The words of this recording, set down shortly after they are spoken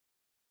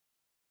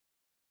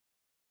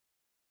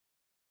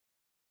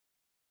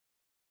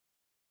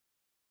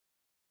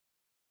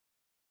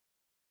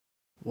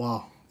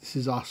Wow, this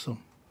is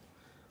awesome.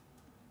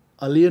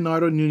 A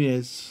Leonardo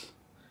Nunes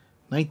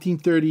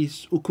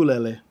 1930s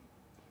Ukulele.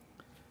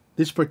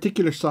 This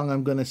particular song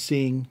I'm going to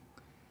sing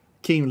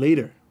came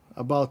later,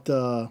 about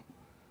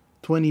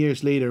 20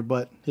 years later,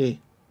 but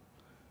hey,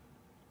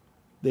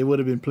 they would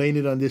have been playing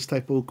it on this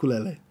type of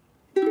ukulele.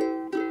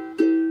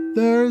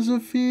 There's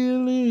a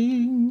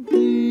feeling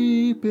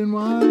deep in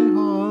my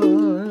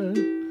heart,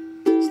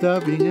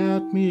 stabbing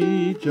at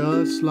me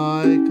just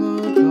like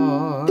a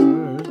dart.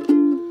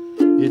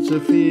 It's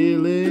a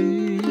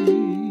feeling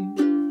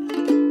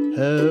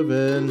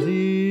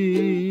heavenly.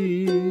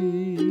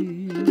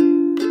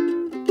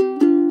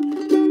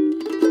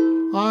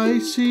 I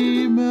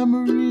see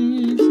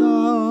memories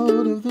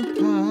out of the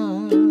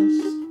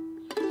past,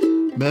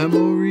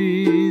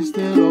 memories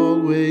that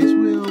always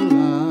will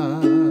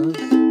last,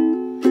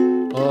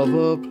 of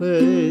a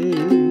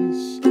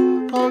place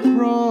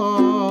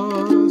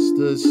across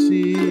the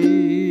sea.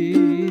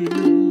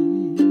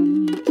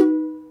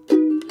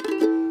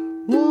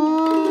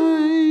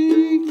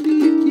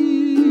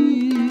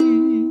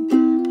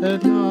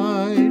 At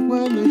night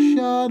when the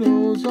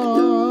shadows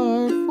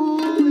are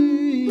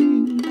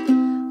falling,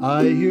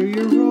 I hear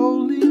your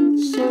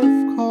rolling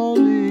surf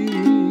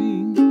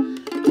calling,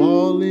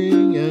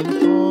 calling and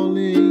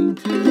calling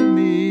to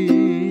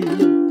me.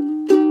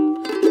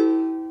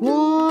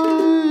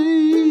 Waikiki,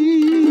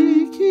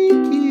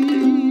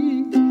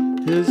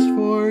 'tis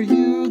for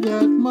you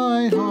that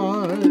my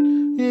heart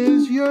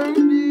is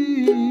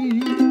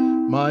yearning.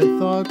 My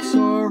thoughts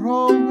are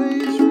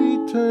always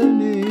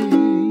returning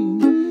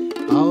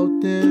out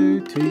there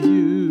to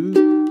you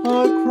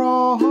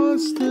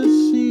across the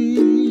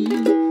sea.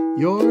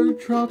 Your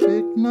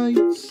tropic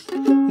nights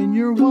and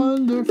your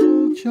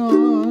wonderful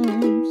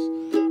charms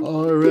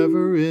are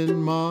ever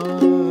in my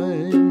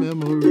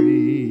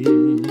memory.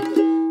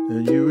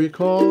 And you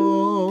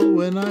recall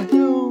when I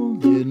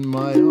held in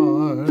my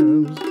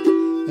arms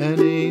an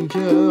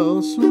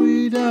angel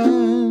sweet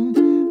and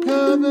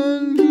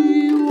heavenly.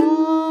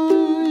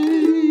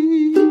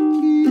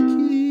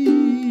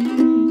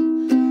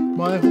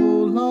 My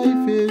whole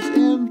life is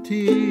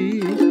empty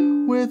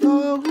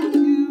without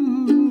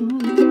you.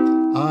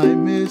 I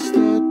miss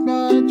that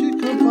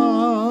magic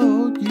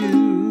about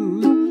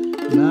you,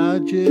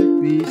 magic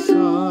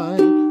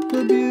beside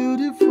the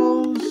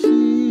beautiful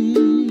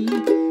sea.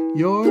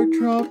 Your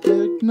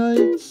tropic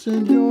nights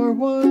and your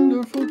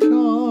wonderful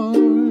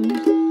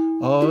charms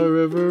are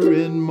ever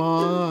in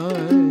my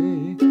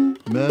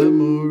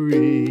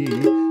memory.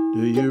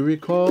 Do you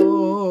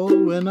recall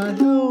when I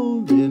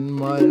held in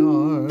my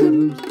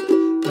arms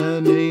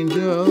an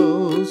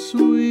angel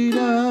sweet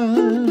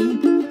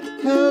and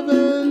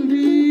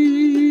heavenly?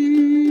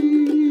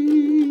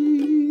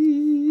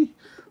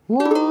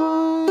 Waikiki,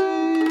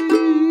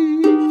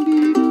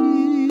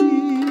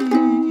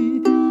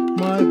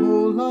 my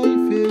whole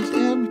life is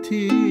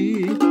empty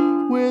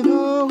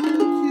without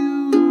you.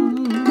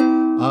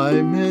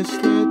 I miss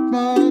that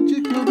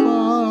magic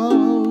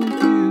about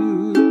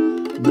you,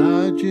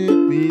 magic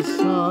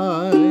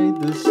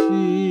beside the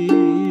sea,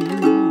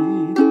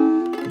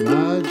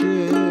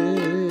 magic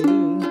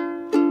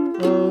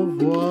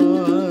of Waikiki.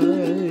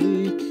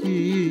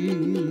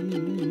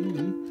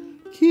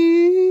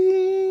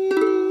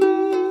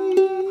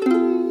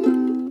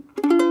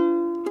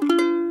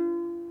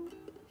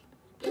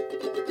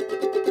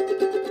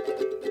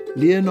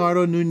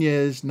 Leonardo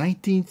Nunes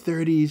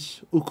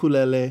 1930s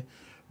Ukulele,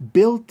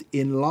 built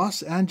in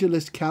Los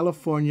Angeles,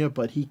 California,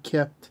 but he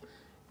kept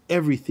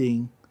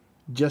everything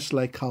just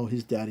like how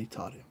his daddy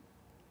taught him.